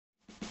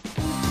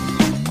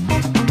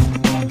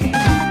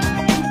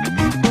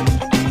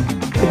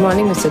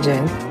Morning mister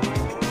Jain.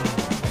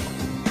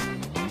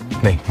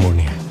 नहीं, mood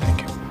नहीं है,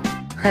 थैंक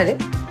यू। अरे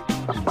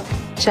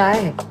चाय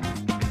है,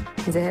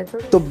 जहर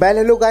थोड़ी। तो well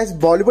hello guys,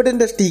 Bollywood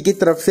industry की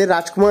तरफ से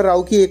राजकुमार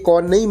राव की एक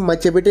और नई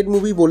मच एवेटेड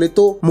मूवी बोले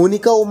तो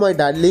मोनिका ओ माय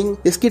डार्लिंग,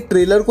 इसके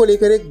ट्रेलर को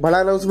लेकर एक बड़ा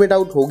अनाउंसमेंट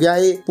आउट हो गया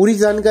है। पूरी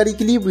जानकारी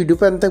के लिए वीडियो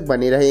पे अंत तक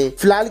बने रहे।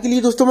 फिलहाल के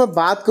लिए दोस्तों मैं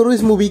बात करूं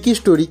इस मूवी की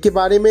स्टोरी के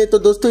बारे में, तो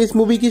दोस्तों इस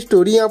मूवी की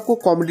स्टोरी आपको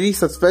कॉमेडी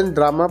सस्पेंस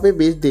ड्रामा पे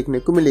बेस्ड देखने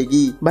को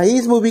मिलेगी। वहीं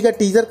इस मूवी का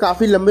टीजर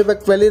काफी लंबे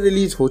वक्त पहले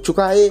रिलीज हो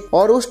चुका है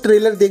और उस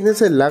ट्रेलर देखने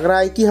से लग रहा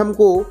है कि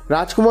हमको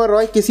राजकुमार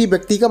राव किसी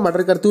व्यक्ति का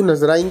मर्डर करते हुए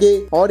नजर आएंगे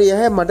और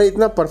यह मर्डर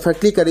इतना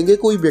परफेक्टली करेंगे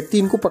कोई व्यक्ति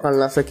इनको पकड़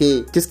ना सके।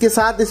 जिसके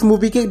साथ इस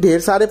मूवी के ढेर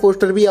सारे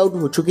पोस्टर भी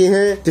आउट हो चुके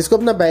हैं, जिसको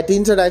अपना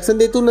बेहतरीन से डायरेक्शन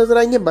देते हुए नजर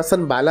आएंगे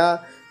बसंत बाला,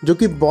 जो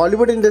कि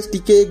बॉलीवुड इंडस्ट्री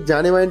के एक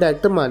जाने माने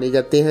डायरेक्टर माने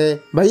जाते हैं।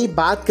 वही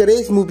बात करें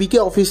इस मूवी के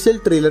ऑफिशियल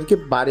ट्रेलर के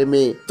बारे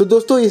में, तो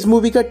दोस्तों इस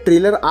मूवी का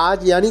ट्रेलर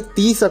आज यानी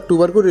 30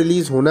 अक्टूबर को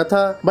रिलीज होना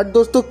था, बट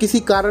दोस्तों किसी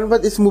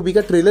कारणवश इस मूवी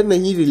का ट्रेलर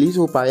नहीं रिलीज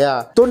हो पाया।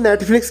 तो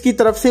नेटफ्लिक्स की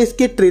तरफ से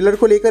इसके ट्रेलर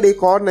को लेकर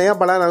एक और नया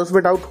बड़ा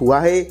अनाउंसमेंट आउट हुआ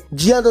है।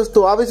 जी हाँ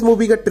दोस्तों, अब इस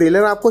मूवी का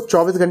ट्रेलर आपको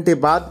 24 घंटे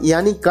बाद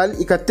यानी कल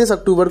 31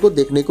 अक्टूबर को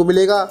देखने को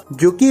मिलेगा,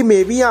 जो की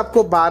मे बी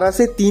आपको 12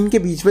 से 3 के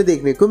बीच में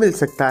देखने को मिल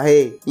सकता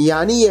है।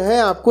 यानी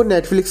यह आपको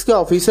नेटफ्लिक्स के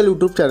ऑफिशियल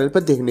यूट्यूब चैनल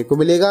पर देखने को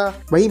मिलेगा।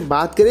 वहीं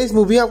बात करें इस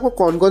मूवी आपको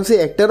कौन कौन से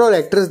एक्टर और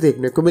एक्ट्रेस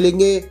देखने को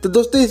मिलेंगे, तो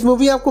दोस्तों इस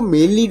मूवी आपको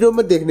मेन लीडों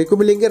में देखने को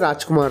मिलेंगे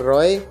राजकुमार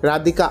रॉय,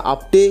 राधिका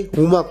आप्टे,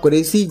 हुमा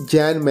कुरैशी,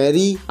 जैन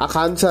मैरी,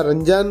 आकांक्षा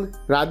रंजन,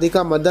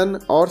 राधिका मदन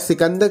और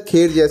सिकंदर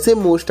खेर जैसे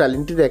मोस्ट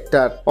टैलेंटेड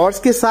एक्टर। और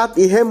इसके साथ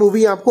यह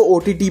मूवी आपको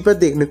OTT पर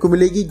देखने को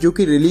मिलेगी, जो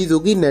की रिलीज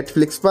होगी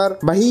नेटफ्लिक्स पर।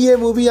 वही यह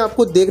मूवी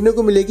आपको देखने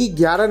को मिलेगी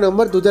 11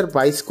 नवंबर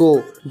 2022 को,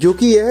 जो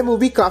की यह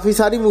मूवी काफी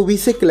सारी मूवी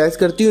से क्लैश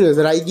करती हुई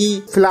नजर आएगी।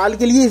 फिलहाल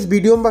के लिए इस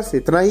वीडियो में बस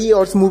इतना ही,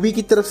 और इस मूवी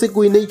की तरफ से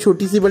कोई नई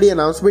छोटी सी बड़ी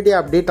अनाउंसमेंट या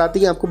अपडेट आती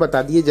है आपको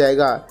बता दिया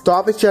जाएगा। तो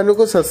आप इस चैनल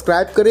को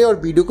सब्सक्राइब करें और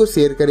वीडियो को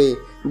शेयर करें।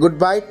 Good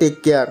bye,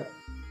 take care.